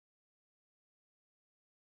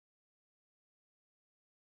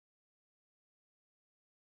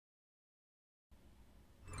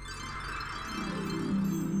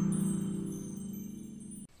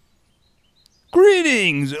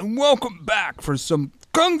Greetings and welcome back for some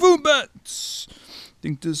Kung Fu Bets. I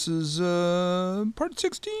think this is part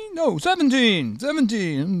 16? No, 17.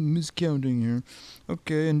 17. I'm miscounting here.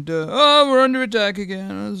 Okay, and we're under attack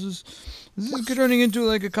again. This is turning into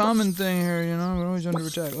like a common thing here, you know. We're always under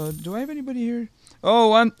attack. Do I have anybody here?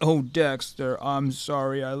 Oh, Dexter. I'm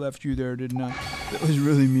sorry I left you there, didn't I? That was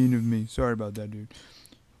really mean of me. Sorry about that, dude.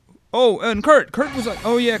 Oh, and Kurt. Kurt was like,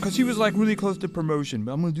 oh yeah, because he was like really close to promotion,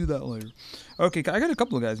 but I'm going to do that later. Okay, I got a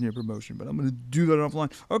couple of guys near promotion, but I'm going to do that offline.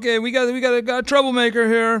 Okay, we got a troublemaker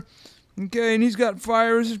here. Okay, and he's got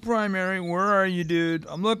fire as his primary. Where are you, dude?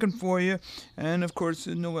 I'm looking for you. And of course,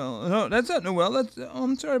 Noelle. No, that's not Noelle.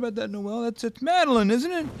 I'm sorry about that, Noelle. It's Madeline,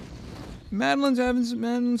 isn't it? Madeline's having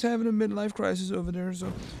a midlife crisis over there.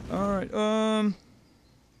 So, all right.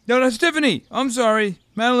 No, that's Tiffany. I'm sorry.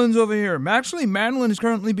 Madeline's over here. Actually, Madeline is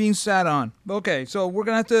currently being sat on. Okay, so we're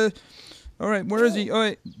going to have to... All right, where is he? All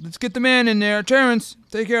right, let's get the man in there. Terrence,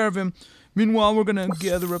 take care of him. Meanwhile, we're going to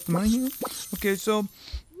gather up the money here. Okay, so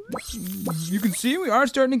you can see we are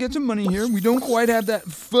starting to get some money here. We don't quite have that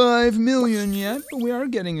 5 million yet, but we are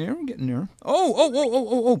getting there. We're getting there.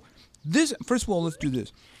 Oh. This, first of all, let's do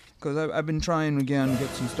this. Because I've been trying again to get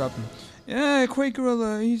some stuff. Yeah,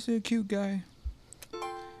 Quakerilla, he's a cute guy.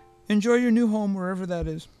 Enjoy your new home, wherever that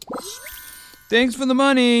is. Thanks for the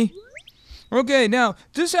money. Okay, now,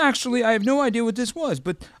 this actually, I have no idea what this was,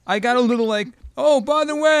 but I got a little like, oh, by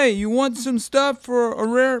the way, you want some stuff for a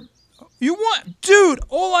rare... Dude,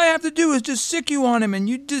 all I have to do is just sick you on him, and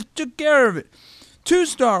you just took care of it.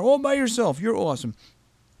 2-star, all by yourself. You're awesome.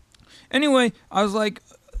 Anyway, I was like,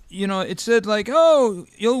 you know, it said like, oh,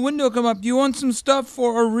 your window come up. Do you want some stuff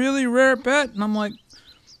for a really rare pet? And I'm like,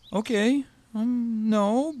 okay.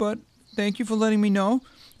 No, but thank you for letting me know.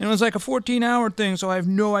 And it was like a 14-hour thing, so I have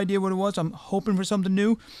no idea what it was. I'm hoping for something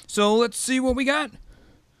new. So let's see what we got.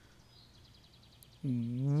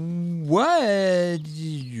 What?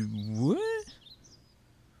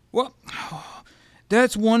 Well,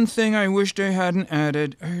 that's one thing I wished I hadn't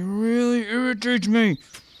added. It really irritates me.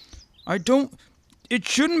 It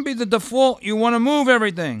shouldn't be the default. You want to move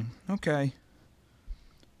everything. Okay.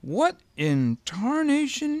 What in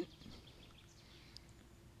tarnation?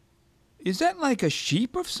 Is that like a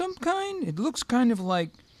sheep of some kind? It looks kind of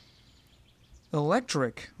like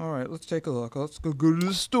electric. All right, let's take a look. Let's go to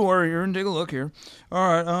the store here and take a look here. All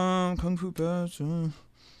right, Kung Fu Pass.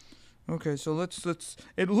 Okay, so let's.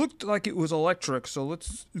 It looked like it was electric, so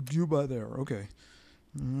let's go by there. Okay.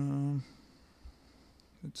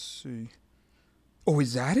 Let's see. Oh,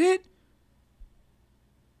 is that it?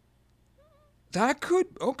 That could.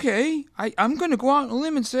 Okay, I'm gonna go out on a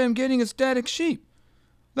limb and say I'm getting a static sheep.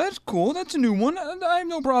 That's cool. That's a new one. I have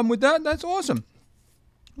no problem with that. That's awesome.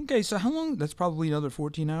 Okay, so how long? That's probably another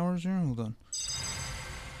 14 hours here. Hold on.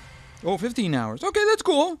 Oh, 15 hours. Okay, that's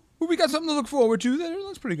cool. Well, we got something to look forward to there.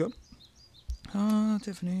 That's pretty good.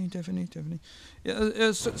 Tiffany.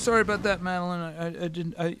 Yeah, sorry about that, Madeline.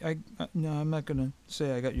 No, I'm not gonna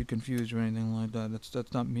say I got you confused or anything like that.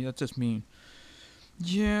 That's not me. That's just mean.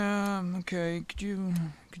 Yeah. Okay. Could you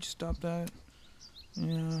stop that?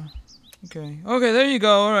 Yeah. Okay, there you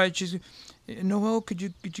go. All right, she's... Noelle, could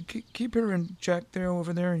you keep her in check there,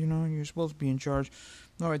 over there? You know, you're supposed to be in charge.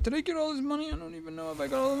 All right, did I get all this money? I don't even know if I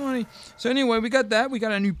got all the money. So anyway, we got that. We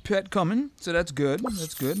got a new pet coming, so that's good.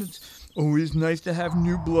 That's good. It's always nice to have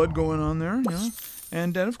new blood going on there, you know.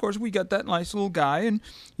 And then, of course, we got that nice little guy, and,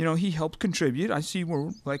 you know, he helped contribute. I see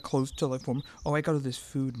we're, like, close to, like, form... Oh, I got all this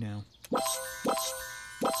food now.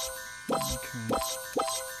 Okay.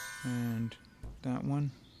 And that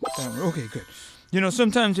one... Okay, good. You know,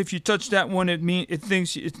 sometimes if you touch that one, it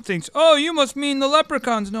thinks, oh, you must mean the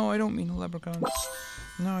leprechauns. No, I don't mean the leprechauns.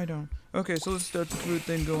 No, I don't. Okay, so let's start the food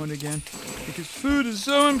thing going again, because food is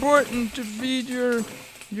so important to feed your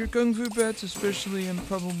Kung Fu pets, especially. I'm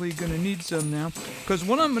probably gonna need some now, because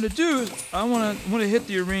what I'm gonna do is I wanna hit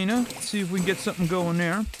the arena, see if we can get something going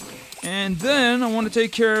there, and then I want to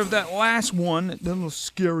take care of that last one, that little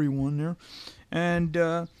scary one there,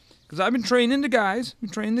 and because I've been training the guys.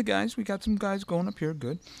 We got some guys going up here.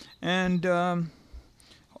 Good. And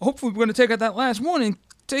hopefully we're going to take out that last one and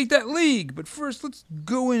take that league. But first, let's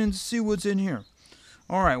go in and see what's in here.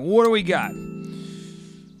 All right, what do we got?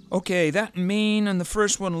 Okay, that mane on the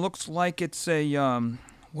first one looks like it's a,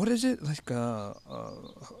 what is it? Like a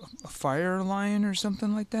fire lion or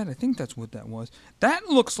something like that? I think that's what that was. That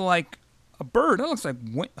looks like a bird. That looks like,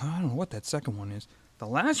 I don't know what that second one is. The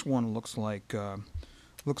last one looks like...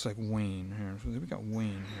 Looks like Wayne here. So we got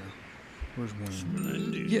Wayne here. Where's Wayne?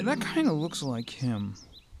 Splendid. Yeah, that kind of looks like him,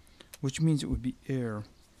 which means it would be air.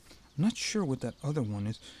 I'm not sure what that other one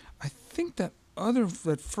is. I think that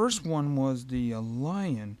that first one was the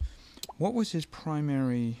lion. What was his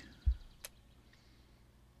primary?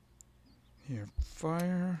 Here,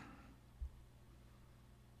 fire.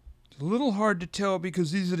 It's a little hard to tell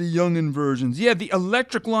because these are the youngin' versions. Yeah, the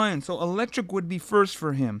electric lion. So electric would be first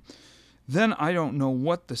for him. Then I don't know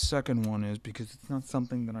what the second one is because it's not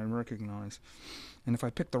something that I recognize. And if I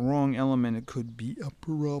pick the wrong element, it could be a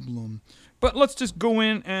problem. But let's just go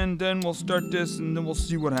in and then we'll start this and then we'll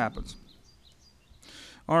see what happens.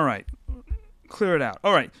 All right. Clear it out.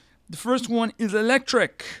 All right. The first one is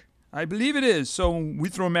electric. I believe it is. So we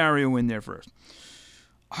throw Mario in there first.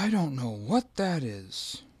 I don't know what that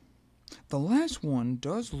is. The last one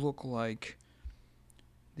does look like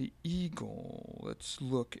the eagle. Let's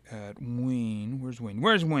look at Wayne. Where's Wayne?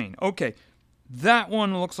 Where's Wayne? Okay. That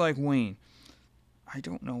one looks like Wayne. I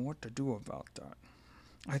don't know what to do about that.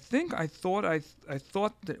 I thought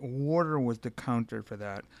that water was the counter for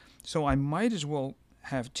that. So I might as well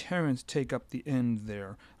have Terrence take up the end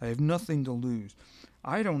there. I have nothing to lose.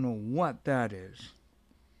 I don't know what that is.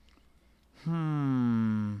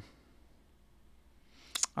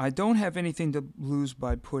 I don't have anything to lose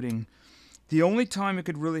by putting... The only time it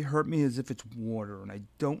could really hurt me is if it's water, and I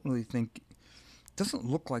don't really think... It doesn't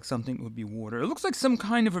look like something that would be water. It looks like some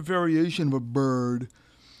kind of a variation of a bird.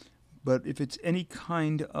 But if it's any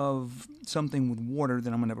kind of something with water,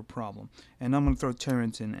 then I'm going to have a problem. And I'm going to throw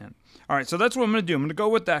Terrence in. All right, so that's what I'm going to do. I'm going to go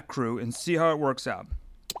with that crew and see how it works out.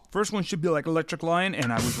 First one should be like Electric Lion,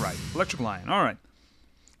 and I was right. Electric Lion, all right.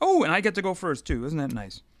 Oh, and I get to go first, too. Isn't that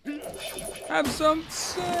nice? Have some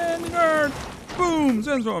sand and earth. Boom,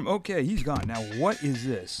 sandstorm. Okay, he's gone. Now, what is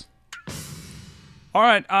this? All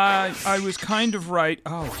right, I was kind of right.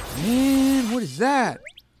 Oh, man, what is that?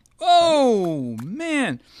 Oh,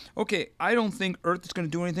 man. Okay, I don't think Earth is going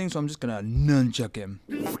to do anything, so I'm just going to nunchuck him.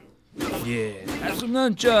 Yeah, have some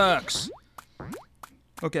nunchucks.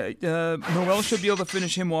 Okay, Noel should be able to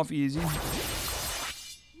finish him off easy.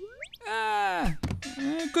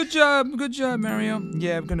 Good job, Mario.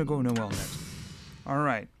 Yeah, I'm going to go Noel next. All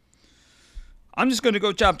right. I'm just going to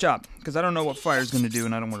go chop, because I don't know what fire's going to do,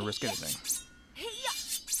 and I don't want to risk anything.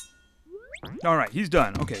 All right, he's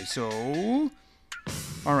done. Okay, so...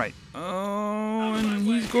 All right. Oh, and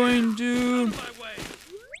he's going to...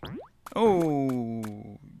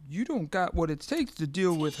 Oh, you don't got what it takes to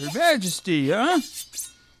deal with Her Majesty, huh?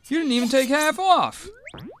 You didn't even take half off.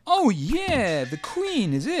 Oh, yeah, the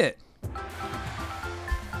Queen is it.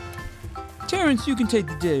 Terrence, you can take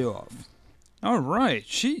the day off. All right,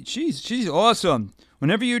 she's awesome.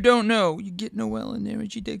 Whenever you don't know, you get Noelle in there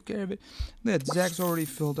and she takes care of it. Look, Zach's already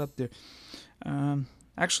filled up there.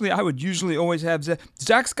 Actually, I would usually always have Zach.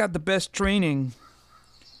 Zach's got the best training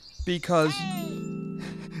because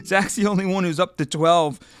Zach's the only one who's up to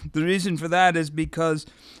 12. The reason for that is because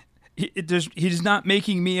he's not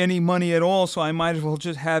making me any money at all, so I might as well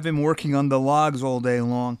just have him working on the logs all day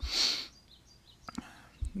long.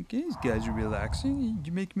 Okay, these guys are relaxing.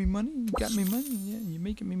 You making me money? You got me money? Yeah, you're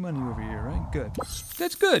making me money over here, right? Good.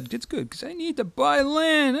 That's good, because I need to buy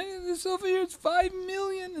land. This over here is $5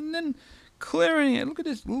 million, and then clearing it. Look at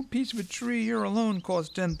this little piece of a tree here alone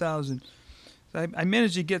costs $10,000. I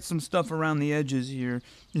managed to get some stuff around the edges here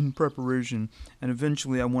in preparation, and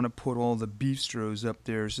eventually I want to put all the beefstros up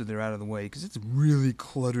there so they're out of the way, because it's really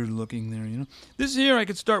cluttered looking there, you know. This here I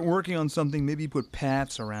could start working on something, maybe put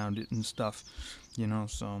paths around it and stuff, you know,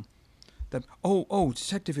 so. That. Oh,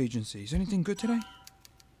 detective agency. Is anything good today?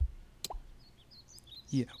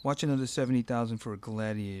 Yeah, watch another 70,000 for a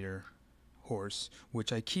gladiator horse,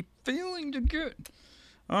 which I keep failing to get.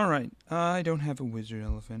 All right, I don't have a wizard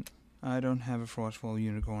elephant. I don't have a frostfall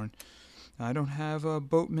unicorn. I don't have a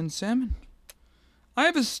boatman salmon. I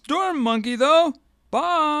have a storm monkey, though.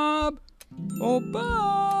 Bob! Oh,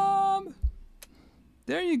 Bob!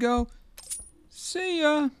 There you go. See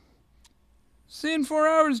ya. See you in 4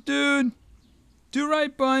 hours, dude. Do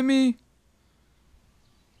right by me.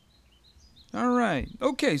 All right.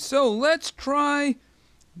 Okay, so let's try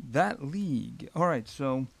that league. All right,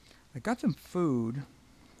 so I got some food.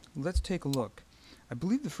 Let's take a look. I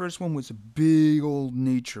believe the first one was a big old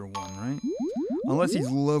nature one, right? Unless he's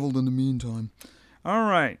leveled in the meantime. All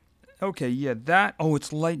right. Okay, yeah, that... Oh,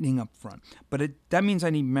 it's lightning up front. But that means I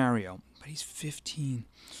need Mario. But he's 15.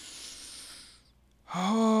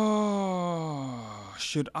 Oh,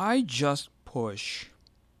 should I just push?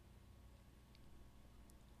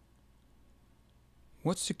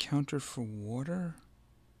 What's the counter for water?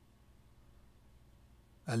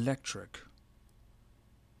 Electric.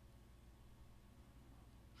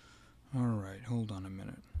 Alright, hold on a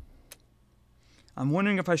minute. I'm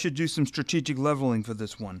wondering if I should do some strategic leveling for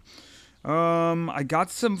this one. I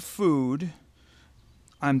got some food.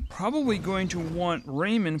 I'm probably going to want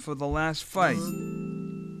Raymond for the last fight.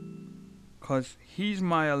 Because he's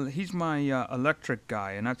my electric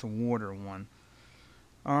guy, and that's a water one.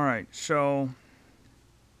 Alright, so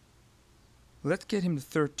let's get him to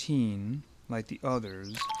 13, like the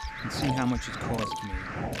others, and see how much it cost me.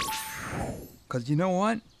 Because you know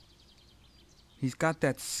what? He's got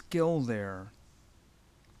that skill there.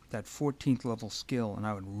 That 14th level skill, and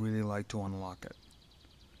I would really like to unlock it.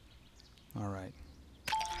 Alright.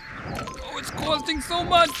 Oh, it's costing so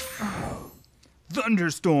much!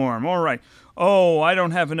 Thunderstorm, alright. Oh, I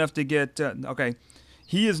don't have enough to get... okay.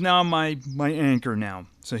 He is now my anchor now.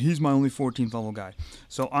 So he's my only 14th level guy.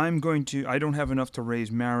 So I'm going to... I don't have enough to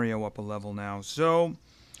raise Mario up a level now. So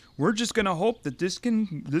we're just going to hope that this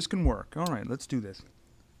can work. Alright, let's do this.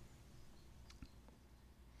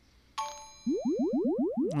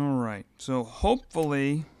 Alright, so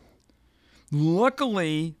hopefully...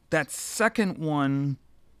 Luckily, that second one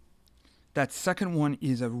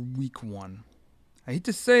is a weak one. I hate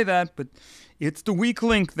to say that, but it's the weak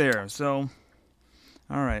link there. So,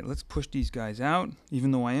 alright, let's push these guys out,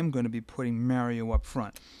 even though I am going to be putting Mario up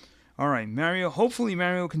front. Alright, Mario, hopefully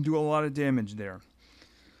Mario can do a lot of damage there.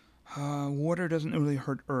 Water doesn't really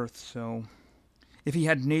hurt Earth, so if he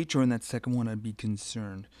had nature in that second one, I'd be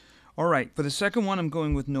concerned. Alright, for the second one, I'm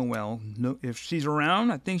going with Noelle. If she's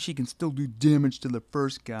around, I think she can still do damage to the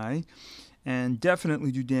first guy, and definitely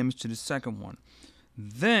do damage to the second one.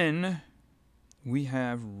 Then we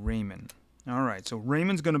have Raymond. Alright, so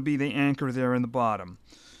Raymond's going to be the anchor there in the bottom.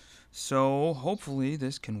 So hopefully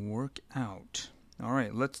this can work out.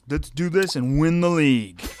 Alright, let's do this and win the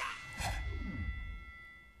league.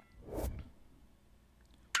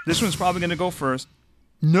 This one's probably going to go first.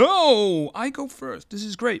 No! I go first. This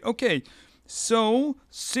is great. Okay, so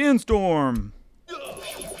Sandstorm.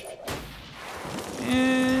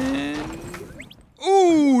 And...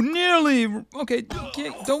 ooh, nearly. Okay, don't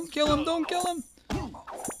kill him. Don't kill him.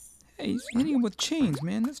 Hey, he's hitting him with chains,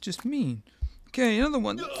 man. That's just mean. Okay, another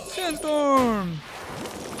one. Sandstorm.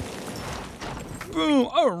 Boom.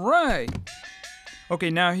 All right. Okay,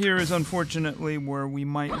 now here is unfortunately where we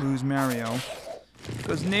might lose Mario.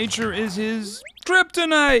 Because nature is his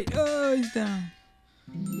kryptonite. Oh, he's down.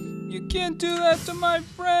 You can't do that to my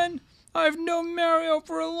friend. I've known Mario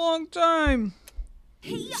for a long time.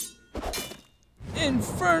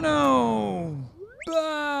 Inferno!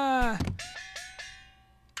 Bah!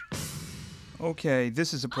 Okay,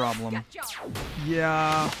 this is a problem.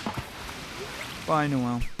 Yeah. Bye,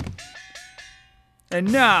 Noelle.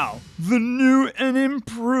 And now, the new and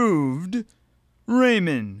improved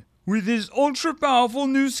Raymond, with his ultra-powerful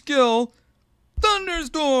new skill,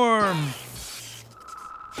 Thunderstorm!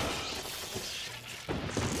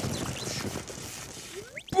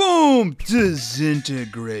 Boom!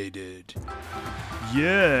 Disintegrated.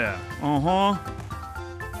 Yeah. Uh-huh.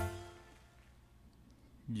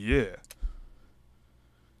 Yeah.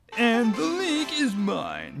 And the league is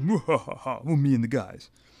mine. Well, me and the guys.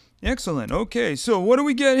 Excellent. Okay, so what do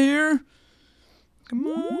we get here? Come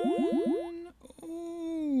on.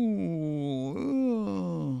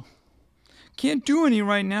 Oh. Can't do any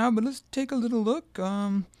right now, but let's take a little look.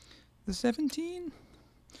 The 17?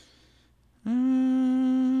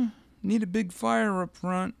 Need a big fire up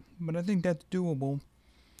front, but I think that's doable.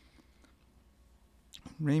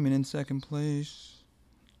 Raymond in second place.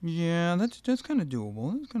 Yeah, that's kind of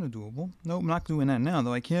doable. That's kind of doable. Nope, I'm not doing that now,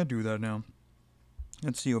 though. I can't do that now.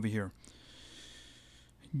 Let's see over here.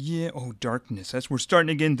 Yeah, oh, darkness. We're starting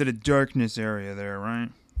to get into the darkness area there, right?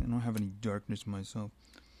 I don't have any darkness myself.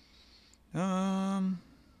 That's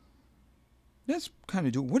kind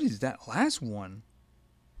of doable. What is that last one?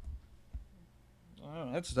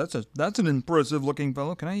 Oh, that's an impressive looking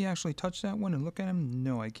fellow. Can I actually touch that one and look at him?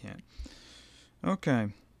 No, I can't. Okay.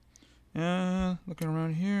 Looking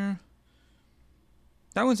around here.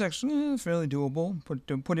 That one's actually fairly doable.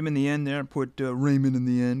 Put him in the end there. Put Raymond in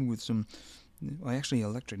the end with some... well, actually,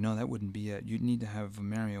 electric. No, that wouldn't be it. You'd need to have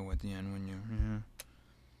Mario at the end, wouldn't you? Yeah.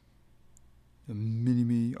 The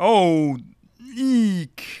mini-me. Oh!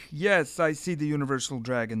 Eek! Yes, I see the Universal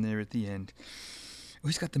Dragon there at the end. Oh,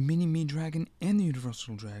 he's got the mini-me dragon and the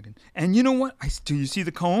Universal Dragon. And you know what? Do you see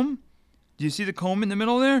the comb? Do you see the comb in the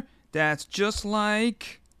middle there? That's just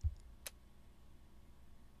like...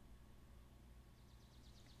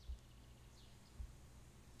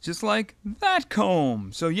 just like that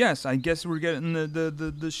comb. So yes, I guess we're getting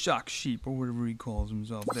the shock sheep or whatever he calls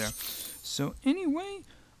himself there. So anyway,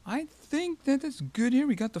 I think that that's good here.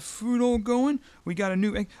 We got the food all going. We got a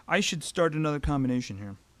new egg. I should start another combination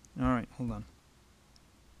here. All right, hold on.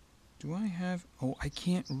 Do I have... oh, I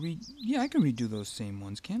can't read... yeah, I can redo those same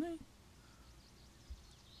ones, can I?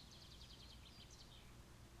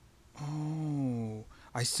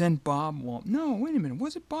 I sent Bob. Well, no, wait a minute.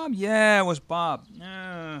 Was it Bob? Yeah, it was Bob.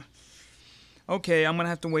 Okay, I'm going to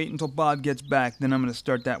have to wait until Bob gets back. Then I'm going to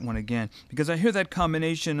start that one again. Because I hear that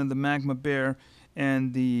combination of the Magma Bear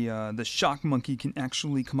and the Shock Monkey can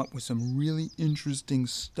actually come up with some really interesting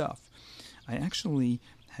stuff. I actually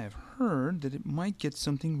have heard that it might get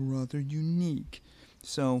something rather unique.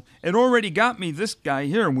 So, it already got me this guy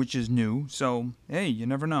here, which is new. So, hey, you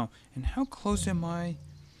never know. And how close am I?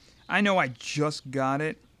 I know I just got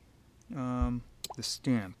it. The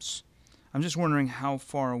stamps. I'm just wondering how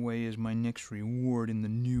far away is my next reward in the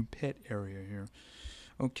new pet area here.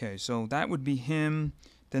 Okay, so that would be him.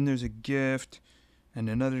 Then there's a gift, and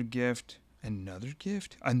another gift, and another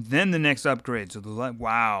gift, and then the next upgrade. So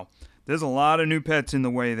wow, there's a lot of new pets in the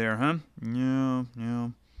way there, huh?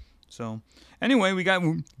 Yeah. So anyway, we got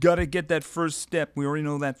to get that first step. We already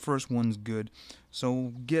know that first one's good.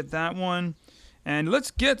 So get that one, and let's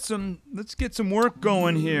get some work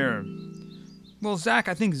going here. Well, I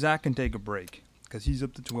think Zach can take a break because he's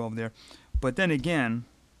up to 12 there. But then again,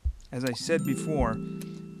 as I said before,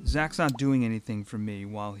 Zach's not doing anything for me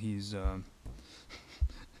while he's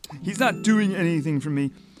he's not doing anything for me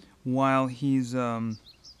while he's in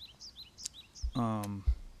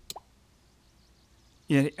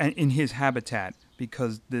his habitat,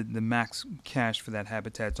 because the max cash for that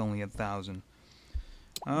habitat's only 1,000.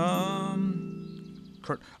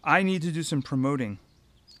 Kurt, I need to do some promoting.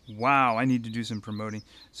 Wow, I need to do some promoting.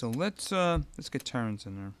 So let's get Terrence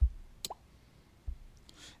in there.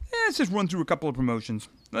 Yeah, let's just run through a couple of promotions.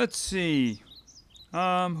 Let's see.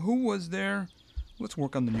 Who was there? Let's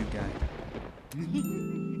work on the new guy.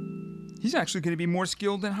 He's actually going to be more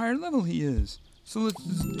skilled than higher level he is. So let's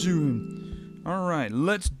just do him. Alright,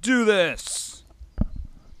 let's do this.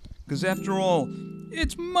 Because after all,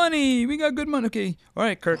 it's money. We got good money. Okay.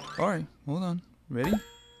 Alright, Kirk. Alright, hold on. Ready?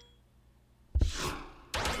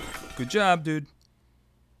 Good job, dude.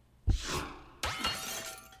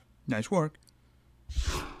 Nice work.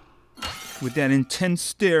 With that intense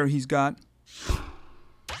stare he's got.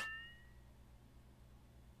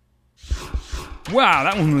 Wow,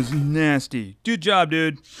 that one was nasty. Good job,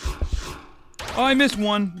 dude. Oh, I missed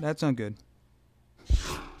one. That's not good.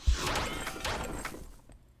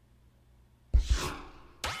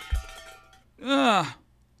 Ah.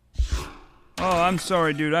 Oh, I'm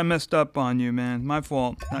sorry, dude. I messed up on you, man. My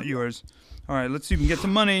fault, not yours. All right, let's see if we can get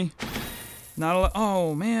some money. Not a lot.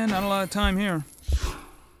 Oh, man, not a lot of time here.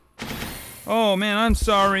 Oh, man, I'm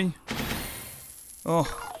sorry. Oh,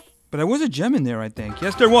 but there was a gem in there, I think.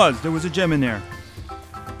 Yes, there was. There was a gem in there.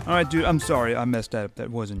 All right, dude, I'm sorry. I messed that up.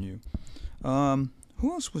 That wasn't you.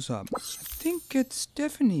 Who else was up? I think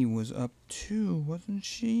Stephanie was up too, wasn't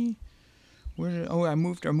she? Oh, I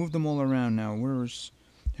moved them all around now.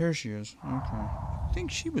 Here she is. Okay. I think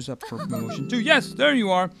she was up for promotion too. Yes, there you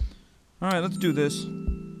are. All right, let's do this.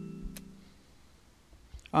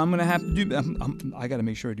 I'm gonna have to do. I gotta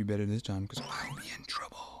make sure I do better this time because I'll be in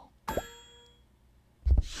trouble.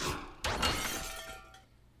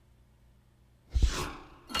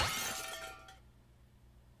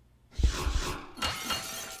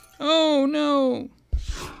 Oh no!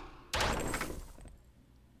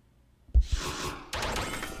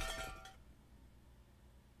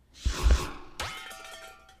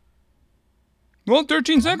 Well,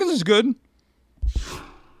 13 seconds is good.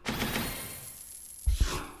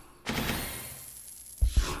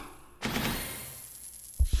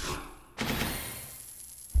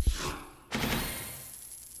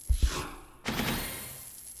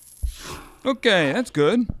 Okay, that's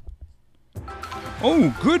good.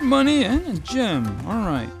 Oh, good money and a gem. All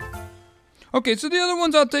right. Okay, so the other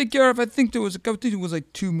ones I'll take care of. I think there was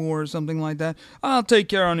like 2 more or something like that. I'll take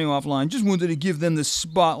care of you offline. Just wanted to give them the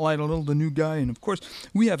spotlight a little, the new guy. And of course,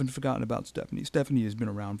 we haven't forgotten about Stephanie. Stephanie has been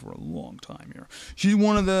around for a long time here. She's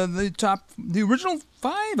one of the original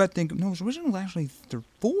 5, I think. No, it was original actually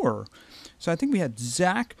 4. So I think we had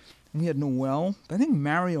Zach and we had Noelle. I think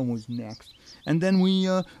Mario was next. And then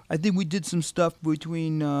I think we did some stuff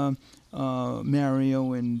between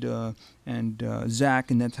Mario and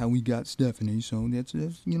Zach, and that's how we got Stephanie. So that's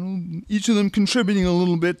each of them contributing a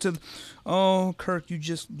little bit to. Oh, Kirk, you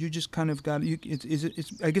just kind of got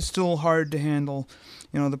it's I guess still hard to handle,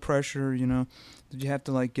 the pressure. That you have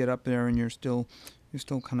to like get up there, and you're still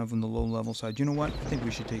kind of on the low level side. You know what? I think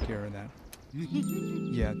we should take care of that.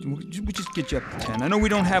 Yeah, we just get you up to 10. I know we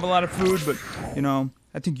don't have a lot of food, but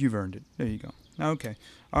I think you've earned it. There you go. Okay.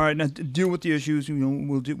 All right. Now deal with the issues.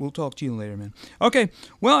 We'll talk to you later, man. Okay.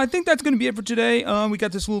 Well, I think that's going to be it for today. We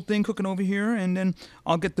got this little thing cooking over here, and then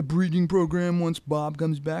I'll get the breeding program once Bob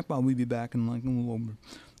comes back. Bob will be back in like a little over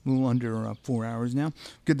A little under 4 hours now.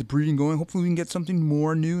 Get the breeding going. Hopefully we can get something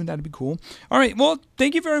more new, and that'd be cool. All right, well,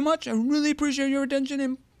 thank you very much. I really appreciate your attention,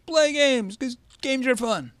 and play games, because games are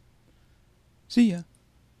fun. See ya.